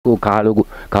को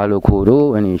कालो खोरो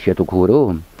अनि सेतो खोरो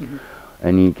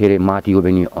अनि के अरे माथिको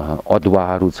पनि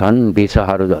अदुवाहरू छन्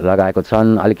बेसाहरू लगाएको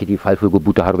छन् अलिकति फलफुलको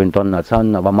बुट्टाहरू पनि तन्न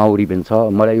छन् अब माउरी पनि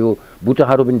छ मलाई यो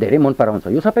बुट्टाहरू पनि धेरै मन पराउँछ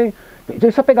यो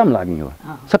सबै काम लाग्ने हो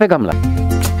सबै काम लाग्ने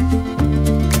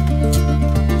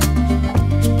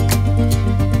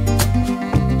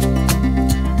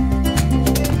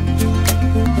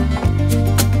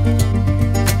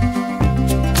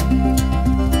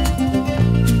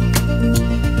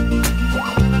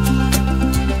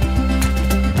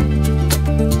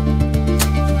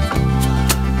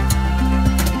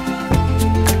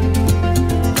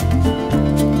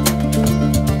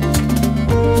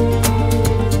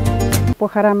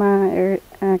पोखरामा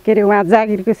के अरे उहाँ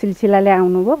जागिरको सिलसिलाले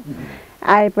आउनुभयो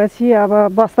आएपछि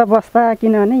अब बस्दा बस्दा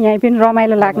किनभने यहीँ पनि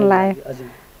रमाइलो लाग्न लाग्यो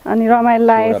अनि रमाइलो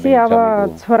लागेपछि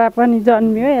अब छोरा पनि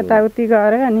जन्मियो यताउति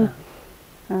गऱ्यो अनि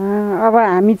अब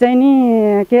हामी चाहिँ नि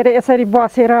के अरे यसरी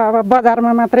बसेर अब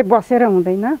बजारमा मात्रै बसेर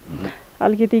हुँदैन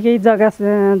अलिकति केही जग्गा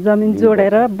जमिन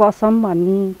जोडेर बसौँ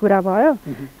भन्ने कुरा भयो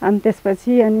अनि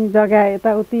त्यसपछि अनि जग्गा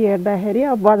यताउति हेर्दाखेरि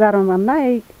अब बजारमा भन्दा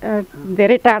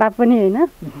धेरै टाढा पनि होइन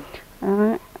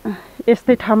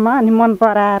यस्तै ठाउँमा अनि मन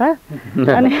पराएर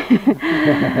अनि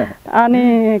अनि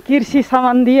कृषि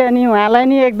सम्बन्धी अनि उहाँलाई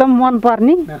नि एकदम मन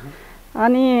पर्ने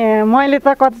अनि मैले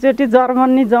त कतिचोटि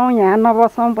जर्मनी जाउँ यहाँ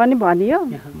नबसौँ पनि भनियो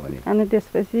अनि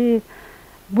त्यसपछि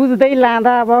बुझ्दै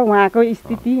लाँदा अब उहाँको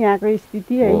स्थिति यहाँको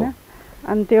स्थिति होइन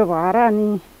अनि त्यो भएर अनि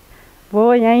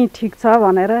भयो यहीँ ठिक छ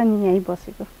भनेर अनि यहीँ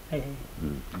बसेको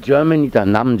जर्मनी त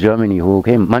नाम जर्मनी हो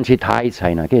के मान्छे थाहै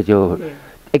छैन के त्यो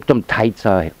एकदम टाइट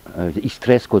छ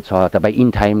स्ट्रेसको छ तपाईँ इन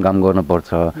टाइम काम गर्नुपर्छ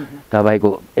तपाईँको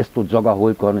यस्तो जग्गा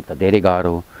होल्ड गर्नु त धेरै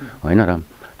गाह्रो होइन र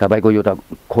तपाईँको यो त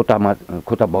खोटा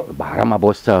भाडामा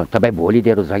बस्छ तपाईँ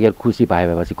भोलितिर जागिर खुसी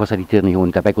पाएपछि कसरी तिर्ने हो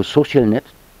भने तपाईँको सोसियल नेट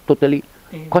टोटली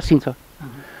कसिन्छ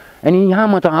अनि यहाँ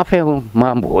म त आफै हो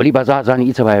म भोलि बजार जाने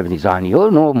इच्छा भयो भने जाने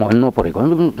हो भन्नु परेको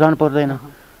जानु पर्दैन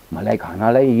मलाई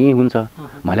खानालाई यही हुन्छ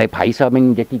मलाई पैसा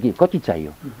पनि त्यति कति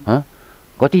चाहियो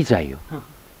कति चाहियो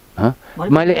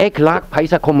मैले 1 लाख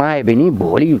पैसा कमाएँ भने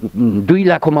भोलि 2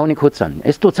 लाख कमाउने खोज्छन्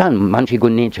यस्तो छ मान्छेको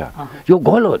नेचर यो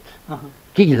गलत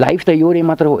कि लाइफ त एउटै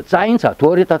मात्र हो चाहिन्छ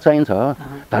थोरै त चाहिन्छ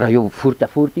तर यो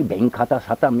फुर्ती ब्याङ्क खाता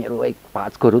साता मेरो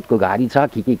 5 करोडको गाडी छ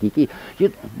के यो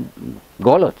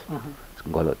गलत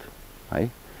है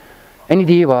अनि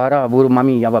त्यही भएर बरु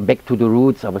मामी अब ब्याक टु द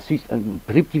रुट्स अब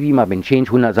पृथ्वीमा पनि चेन्ज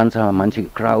हुन जान्छ मान्छे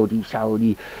क्राउडी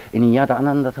साउडी अनि यहाँ त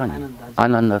आनन्द छ नि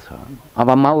आनन्द छ अब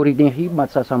माउरीदेखि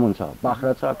माछासम्म छ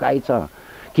बाख्रा छ गाई छ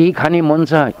केही खाने मन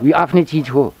छ यो आफ्नै चिज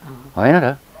हो होइन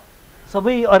र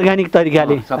सबै अर्ग्यानिक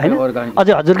तरिकाले हैन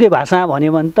अझै हजुरकै भाषामा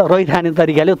भन्यो भने त रहिथाने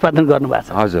तरिकाले उत्पादन गर्नुभएको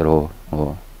छ हजुर हो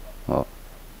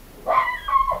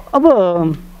अब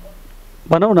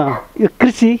भनौँ न यो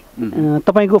कृषि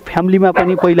तपाईँको फ्यामिलीमा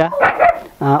पनि पहिला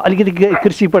अलिकति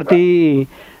कृषिप्रति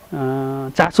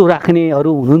चासो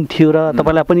राख्नेहरू हुनुहुन्थ्यो र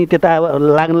तपाईँलाई पनि त्यता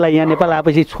लाग्नलाई यहाँ नेपाल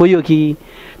आएपछि छोयो कि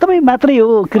तपाईँ मात्रै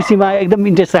हो कृषिमा एकदम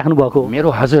इन्ट्रेस्ट राख्नुभएको मेरो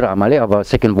हजुरआमाले अब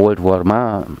सेकेन्ड वर्ल्ड वारमा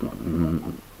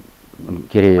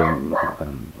के अरे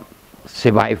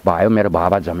सर्भाइभ भयो मेरो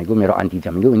बाबा जमेको मेरो आन्टी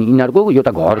जमेको अनि यिनीहरूको यो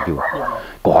त घर थियो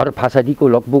घर फासादीको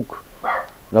लगभग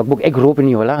 1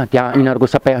 रोपनी होला त्यहाँ यिनीहरूको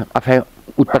सबै आफै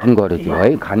उत्पादन गरेको थियो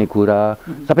है खानेकुरा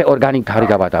सबै अर्ग्यानिक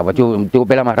तरिकाबाट अब त्यो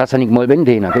बेलामा रासायनिक मल पनि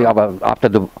थिएन कि अब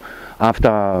आफ्टर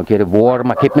के अरे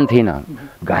वारमा केही पनि थिएन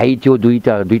गाई थियो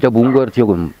दुईटा बुङ्गर थियो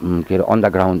के अरे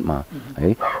अन्डरग्राउन्डमा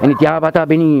है अनि त्यहाँबाट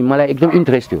पनि मलाई एकदम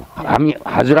इन्ट्रेस्ट थियो हामी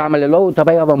हजुरआमाले लौ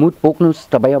तपाईँ अब मुठ पोक्नुहोस्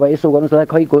तपाईँ अब यसो गर्नुहोस्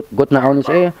खै गोत्न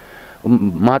आउनुहोस्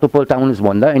माटो पल्टाउनुहोस्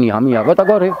भन्दा अनि हामी अब त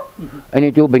गऱ्यो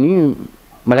अनि त्यो पनि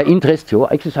मलाई इन्ट्रेस्ट थियो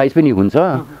एक्सर्साइज पनि हुन्छ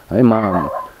है म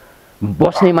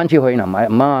बस्ने मान्छे होइन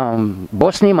म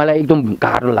बस्ने मलाई एकदम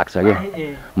गाह्रो लाग्छ क्या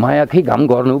माया खै काम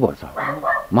गर्नुपर्छ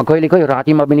म कहिले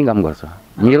रातिमा पनि काम गर्छ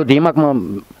मेरो दिमागमा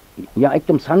यहाँ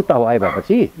एकदम शान्त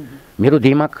भएपछि मेरो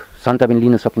दिमाग शान्त पनि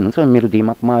लिन सक्नुहुन्छ मेरो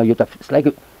दिमागमा यो त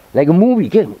लाइक मुभी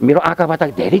के मेरो आँखाबाट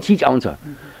धेरै चिज आउँछ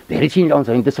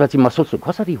अनि त्यसपछि म सोच्छु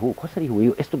कसरी हो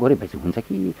यो यस्तो गरेपछि हुन्छ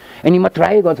कि अनि म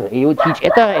ट्राई गर्छु यो चिज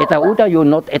यता उता यो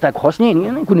नट यता खस्ने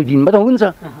नि कुनै दिनमा त हुन्छ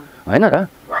होइन र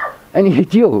अनि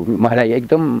त्यो मलाई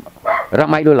एकदम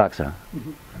रमाइलो लाग्छ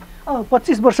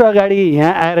 25 वर्ष अगाडि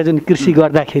यहाँ आएर जुन कृषि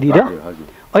गर्दाखेरि र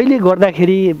अहिले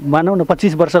गर्दाखेरि मानौँ न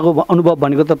 25 वर्षको अनुभव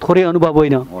भनेको त थोरै अनुभव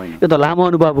होइन यो त लामो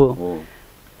अनुभव हो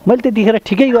मैले त्यतिखेर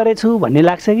ठिकै गरेछु भन्ने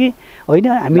लाग्छ कि होइन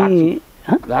हामी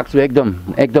लाग्छु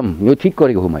एकदम यो ठिक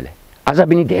गरेको हो मैले आज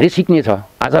पनि धेरै सिक्ने छ,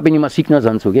 आज पनि म सिक्न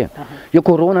जान्छु के। यो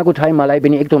कोरोनाको टाइम मलाई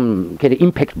पनि एकदम के अरे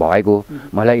इम्प्याक्ट भएको,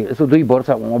 मलाई यसो 2 वर्ष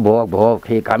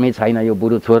भयो कामै छैन, यो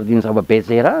बुढो छोडिदिन्छ अब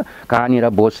बेचेर कहाँनिर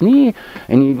बस्ने,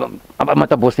 अनि अब म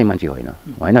त बस्ने मान्छे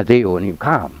होइन त्यही हो नि,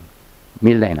 कहाँ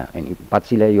मिल्दैन। अनि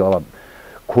पछिलाई यो अब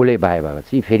खोले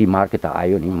भएपछि फेरि मार्केट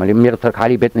आयो नि, मैले मेरो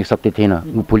तरकारी बेच्न सक्ने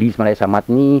थिएन, पुलिस मलाई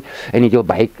समात्ने, अनि त्यो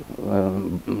बाइक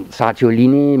साथीहरू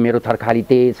लिने, मेरो तरकारी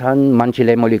त्यही छन्,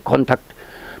 मान्छेलाई मैले कन्ट्याक्ट,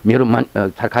 मेरो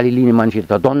तरकारी लिने मान्छे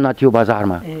त दन्न थियो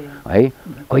बजारमा है,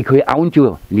 कोही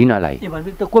आउँथ्यो लिनलाई।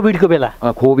 कोभिडको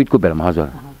बेलामा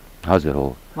हजुर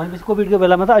हो। भनेपछि कोभिडको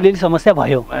बेलामा त अलिअलि समस्या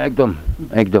भयो।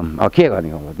 एकदम अब के गर्ने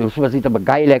हो, त्यसपछि त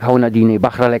गाईलाई खाउन दिने,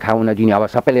 बाख्रालाई खाउन दिने, अब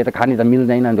सबैले त खाने त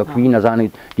मिल्दैन नि त, खुइ नजाने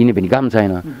दिने पनि काम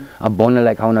छैन। अब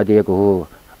बनलाई खाउन दिएको हो,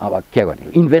 अब के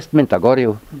गर्ने, इन्भेस्टमेन्ट त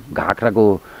गऱ्यो, घाक्राको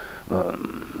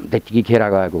त्यतिकै खेर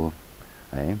गएको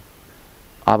है।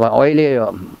 अब अहिले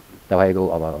तपाईँको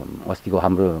अब अस्तिको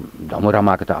हाम्रो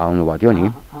धमोरामाको त आउनुभएको थियो नि,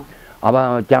 अब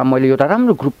त्यहाँ मैले एउटा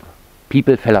राम्रो ग्रुप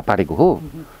पिपल फेला पारेको हो।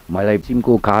 मलाई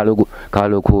सिमको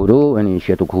कालो खोरो अनि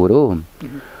सेतो खोरो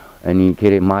अनि के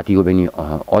अरे माथिको पनि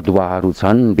अदुवाहरू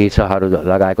छन्, बेसाहरू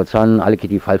लगाएको छन्,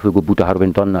 अलिकति फलफुलको बुट्टाहरू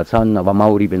पनि तन्न छन्, अब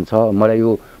माउरी पनि छ। मलाई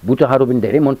यो बुट्टाहरू पनि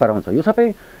धेरै मन पराउँछ, यो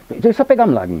सबै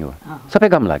काम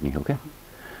लाग्ने हो क्या।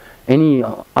 अनि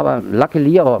अब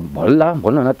लकली अब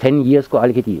भनौँ न 10 इयर्सको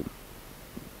अलिकति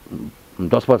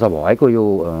 10 वर्ष भएको यो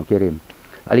के अरे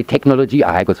अलिक टेक्नोलोजी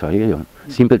आएको छ यो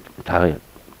सिम्पल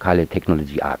खाले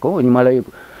टेक्नोलोजी आएको। अनि मलाई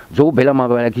जो बेलामा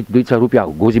 2-4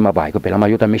 रुपियाँ गोजीमा भएको बेलामा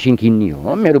यो त मेसिन किन्ने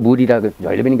हो। मेरो बुढी त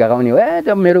जहिले पनि गगाउने हो,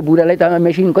 त मेरो बुढालाई त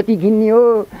मेसिन कति किन्ने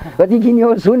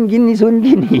हो, सुन किन्ने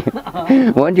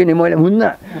भन्थ्यो नि। मैले हुन्न,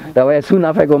 तपाईँ सुन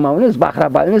आफै कमाउनुहोस्, बाख्रा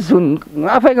पाल्नुहोस्, सुन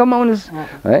आफै कमाउनुहोस्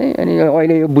है। अनि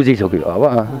अहिले यो बुझिसक्यो, अब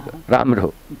राम्रो।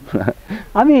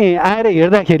 हामी आएर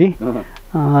हेर्दाखेरि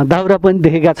दाउरा पनि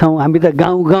देखेका छौँ, हामी त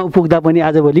गाउँ पुग्दा पनि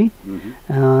आजभोलि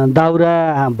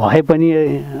दाउरा भए पनि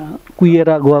कुहिएर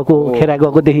गएको, खेरा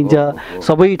गएको देखिन्छ।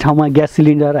 सबै ठाउँमा ग्यास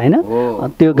सिलिन्डर होइन,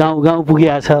 त्यो गाउँ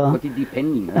पुगिया छ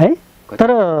है।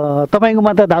 तर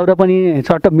तपाईँकोमा त दाउरा पनि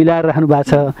चट्ट मिलाएर राख्नु भएको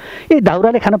छ। ए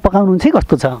दाउराले खाना पकाउनु चाहिँ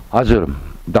कस्तो छ? हजुर,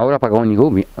 दाउरा पकाउने हो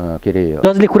के अरे।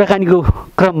 जसले कुराकानीको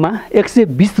क्रममा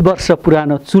 120 वर्ष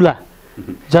पुरानो चुला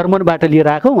जर्मनबाट लिएर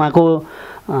आएको, उहाँको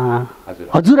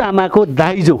हजुरआमाको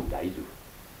दाइजो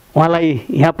उहाँलाई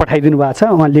यहाँ पठाइदिनु भएको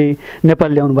छ, उहाँले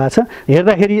नेपाल ल्याउनु भएको छ।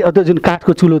 हेर्दाखेरि त्यो जुन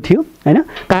काठको चुलो थियो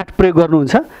होइन, काठ प्रयोग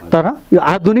गर्नुहुन्छ, तर यो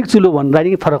आधुनिक चुलो भन्दा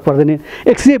नि फरक पर्दैन।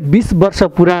 120 वर्ष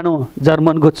पुरानो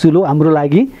जर्मनको चुलो हाम्रो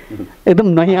लागि एकदम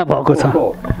नयाँ भएको छ।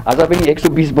 आज पनि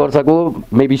 120 वर्षको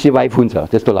मेबी सेवाइफ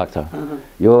हुन्छ त्यस्तो लाग्छ।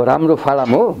 यो राम्रो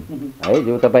फालाम हो है,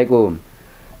 जो तपाईँको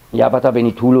यहाँबाट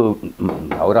पनि ठुलो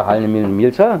दाउरा हाल्न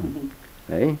मिल्छ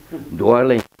है।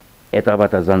 डोरले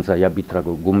यताबाट जान्छ, या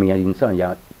भित्रको गुमिदिन्छ,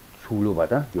 या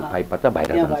ठुलोबाट त्यो पाइपबाट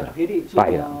बाहिर जान्छ,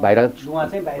 बाहिर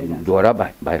डोरा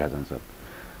बाहिर जान्छ।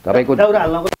 तपाईँको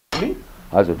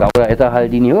हजुर दाउरा यता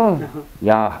हालिदिने हो,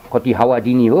 यहाँ कति हावा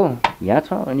दिने हो यहाँ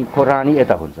छ, अनि खोरानी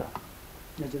यता हुन्छ।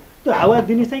 त्यो हावा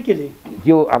दिने चाहिँ केले?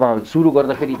 यो अब सुरु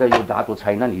गर्दाखेरि त यो दातो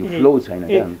छैन नि, यो फ्लो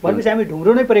छैन। भनेपछि हामी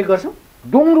ढुङ्ग्रो नै प्रयोग गर्छौँ?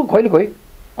 ढुङ्ग्रो खोइ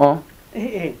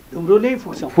ढुङ्ग्रोले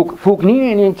फुक्ने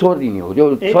अनि छोडिदिने हो। यो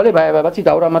चले भएपछि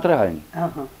दाउरा मात्रै हाल्ने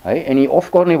है। अनि अफ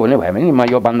गर्ने भन्ने भयो भने म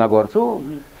यो बन्द गर्छु,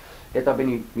 यता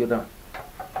पनि यो त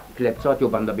फ्ल्याप छ त्यो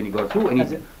बन्द पनि गर्छु।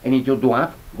 अनि त्यो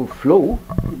धुवाँको फ्लो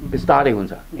बिस्तारै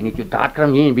हुन्छ, अनि त्यो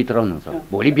तापक्रम यहीँ भित्र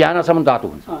हुन्छ, भोलि बिहानसम्म तातो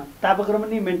हुन्छ।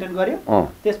 तापक्रम नि मेन्टेन गर्यो,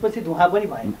 त्यसपछि धुवा पनि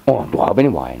भएन। धुवा पनि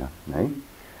भएन है।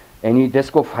 अनि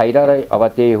त्यसको फाइदा अब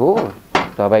त्यही हो,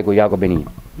 तपाईँको यहाँको पनि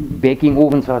बेकिङ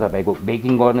ओभन छ, तपाईँको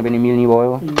बेकिङ गर्न पनि मिल्ने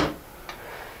भयो।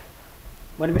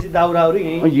 भनेपछि दाउराहरू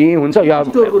यही हुन्छ, या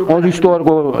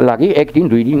स्टोरको लागि 1 दिन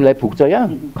 2 दिनलाई पुग्छ।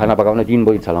 यहाँ खाना पकाउन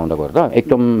दिनभरि चलाउँदा गर्दा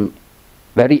एकदम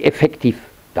भेरी इफेक्टिभ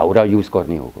दाउरा युज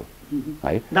गर्ने हो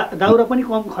है। दाउरा पनि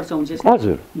कम खर्च हुन्छ?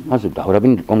 हजुर दाउरा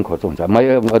पनि कम खर्च हुन्छ।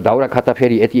 मैले दाउरा खाता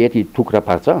फेरि यति टुक्रा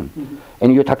पार्छ,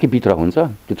 अनि यो ठ्याक्कै भित्र हुन्छ।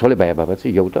 त्यो छोले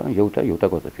भएपछि एउटा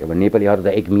गर्छ। अब नेपालीहरू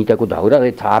त 1 मिटरको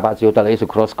दाउराले थाहा भएको छ, एउटालाई यसो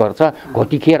क्रस गर्छ,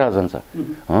 घटिखेर जान्छ,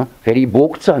 फेरि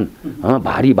बोक्छन्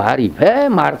भारी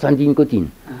मार्छन् दिनको 3।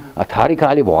 थारी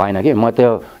खाले भएन कि, म त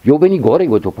यो पनि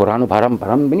गरेको त्यो पुरानो फारम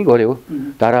पनि गऱ्यो,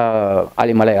 तर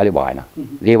अहिले मलाई अहिले भएन।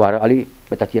 जे भएर अलि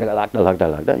यतातिर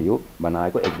लाग्दा यो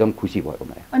बनाएको एकदम खुसी भयो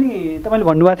मलाई। अनि तपाईँले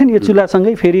भन्नुभएको थियो नि यो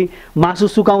चुल्हासँगै फेरि मासु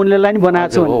सुकाउनेलाई नि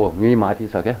बनाएको छ? हो, यही माथि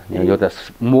छ क्या, यो त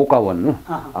मोका भन्नु।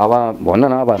 अब भन्न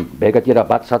न, अब बेलुकातिर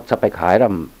भातसात सबै खाएर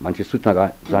मान्छे सुत्न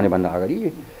जाने भन्दा अगाडि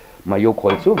म यो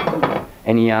खोल्छु,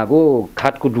 अनि यहाँको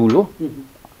काठको डुलो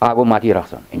आगो माथि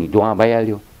राख्छ, अनि धुवा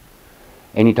भइहाल्यो।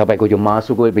 अनि तपाईँको यो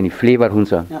मासुको पनि फ्लेभर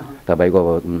हुन्छ तपाईँको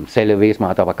सेलोवेसमा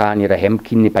अथवा कहाँनिर हेम्प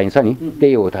किन्ने पाइन्छ नि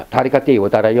त्यही हो तरिका त्यही हो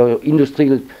तर यो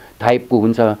इन्डस्ट्रियल टाइपको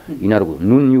हुन्छ यिनीहरूको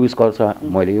नुन युज गर्छ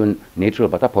मैले यो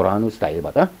नेचुरलबाट पुरानो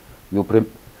स्टाइलबाट यो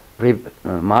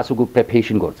मासुको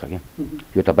प्रिपरेसन गर्छ क्या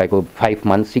यो तपाईँको 5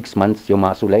 months 6 months यो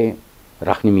मासुलाई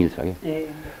राख्ने मिल्छ क्या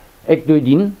 1-2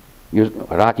 दिन यो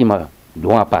रातिमा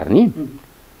धुवा पार्ने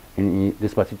अनि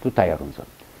त्यसपछि त्यो तयार हुन्छ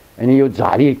अनि यो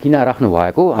झाली किन राख्नु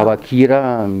भएको अब किरा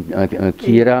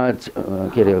के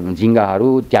अरे झिङ्गाहरू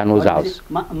त्यहाँ नजाओस्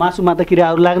मासुमा त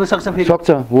किराहरू लाग्न सक्छ फेरि सक्छ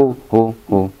हो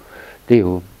त्यही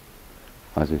हो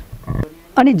हजुर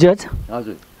अनि जज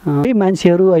हजुर यही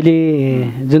मान्छेहरू अहिले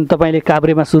जुन तपाईँले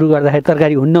काभ्रेमा सुरु गर्दाखेरि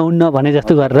तरकारी हुन्न भने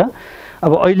जस्तो गरेर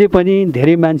अब अहिले पनि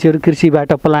धेरै मान्छेहरू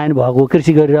कृषिबाट पलायन भएको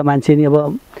कृषि गरेर मान्छे नि अब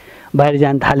बाहिर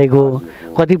जान थालेको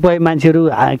कतिपय मान्छेहरू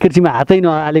कृषिमा हातै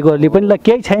नहालेकोहरूले पनि ल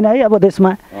केही छैन है अब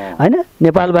देशमा होइन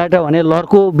नेपालबाट भने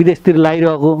लड्को विदेशतिर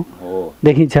लगाइरहेको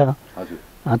देखिन्छ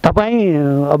तपाईँ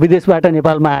विदेशबाट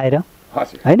नेपालमा आएर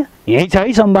होइन यहीँ छ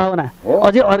है सम्भावना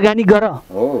अझै अर्ग्यानिक गर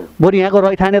बरु यहाँको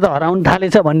रैथाने त हराउनु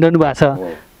थालेछ भनिरहनु भएको छ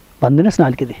भनिदिनुहोस् न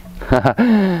अलिकति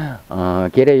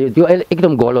के अरे त्यो अहिले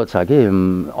एकदम गलत छ कि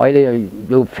अहिले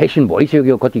यो फेसन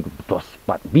भइसक्यो कति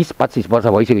 10-20-25 वर्ष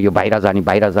भइसक्यो यो बाहिर जाने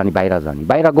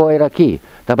बाहिर गएर के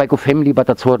तपाईँको फ्यामिलीबाट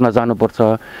छोड्न जानुपर्छ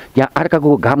त्यहाँ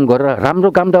अर्काको काम गरेर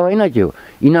राम्रो काम त होइन त्यो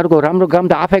यिनीहरूको राम्रो काम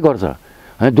त आफै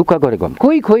गर्छ दुःख गरेको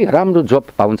कोही राम्रो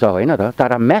जब पाउँछ होइन र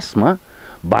तर म्यासमा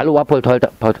बालुवा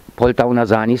पल्टाउन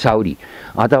जाने साउदी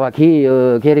अथवा के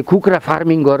अरे कुखुरा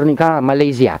फार्मिङ गर्ने कहाँ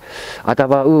मलेसिया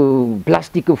अथवा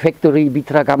प्लास्टिकको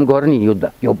फ्याक्ट्रीभित्र काम गर्ने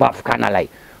यो बाफ खानालाई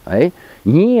है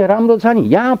यहीँ राम्रो छ नि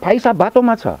यहाँ पैसा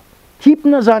बाटोमा छ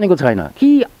टिप्न जानेको छैन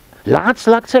कि लाज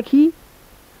लाग्छ कि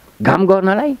काम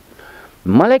गर्नलाई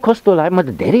मलाई कस्तो लाग्यो म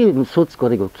त धेरै सोच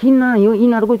गरेको किन यो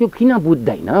यिनीहरूको त्यो किन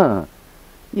बुझ्दैन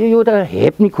यो त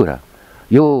हेप्ने कुरा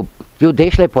यो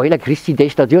देशलाई पहिला कृषि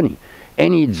देश त थियो नि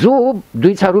अनि जो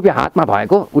 2-4 रुपियाँ हातमा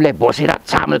भएको उसलाई बसेर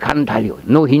चामल खान थाल्यो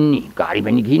नहिँड्ने गाडी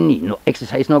पनि हिँड्ने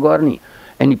एक्सर्साइज नगर्ने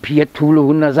अनि पिएच ठुलो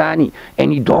हुन जाने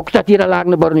अनि डक्टरतिर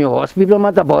लाग्नुपर्ने हो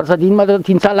हस्पिटलमा त वर्ष दिनमा त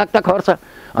 3-4 लाख त खर्च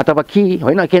अथवा के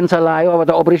होइन क्यान्सर लाग्यो अब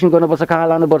त अपरेसन गर्नुपर्छ कहाँ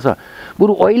लानुपर्छ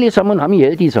बरु अहिलेसम्म हामी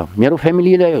हेल्दी छ मेरो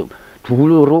फ्यामिलीलाई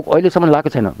ठुलो रोग अहिलेसम्म लागेको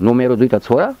छैन न मेरो 2टा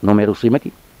छोरा न मेरो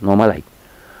श्रीमती न मलाई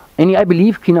अनि आई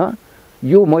बिलिभ किन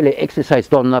यो मैले एक्सर्साइज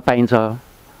गर्न पाइन्छ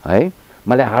है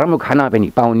मलाई राम्रो खाना पनि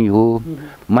पाउने हो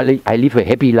मलाई I leave a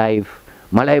happy life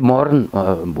मलाई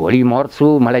भोलि मर्छु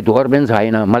मलाई डर पनि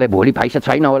छैन मलाई भोलि पैसा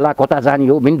छैन होला कता जाने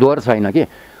हो पनि डर छैन कि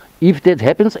if that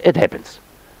happens it happens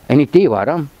अनि त्यही भएर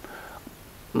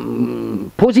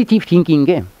पोजिटिभ थिङ्किङ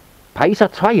के पैसा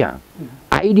छ यहाँ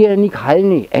आइडिया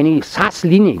निकाल्ने अनि सास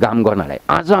लिने काम गर्नलाई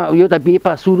आज यो त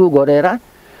व्यापार सुरु गरेर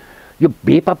यो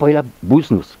व्यापार पहिला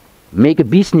बुझ्नुहोस् मेक अ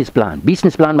बिजनेस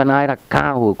प्लान बनाएर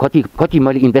कहाँ हो कति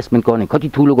मैले इन्भेस्टमेन्ट गर्ने कति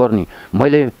ठुलो गर्ने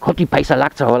मैले कति पैसा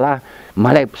लाग्छ होला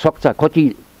मलाई सक्छ कति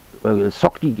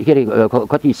शक्ति के अरे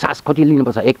कति सास कति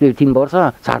लिनुपर्छ 1-3 वर्ष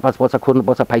 4-5 वर्ष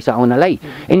खोज्नुपर्छ पैसा आउनलाई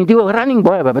अनि त्यो रनिङ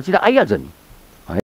भयो भएपछि त आइहाल्छ नि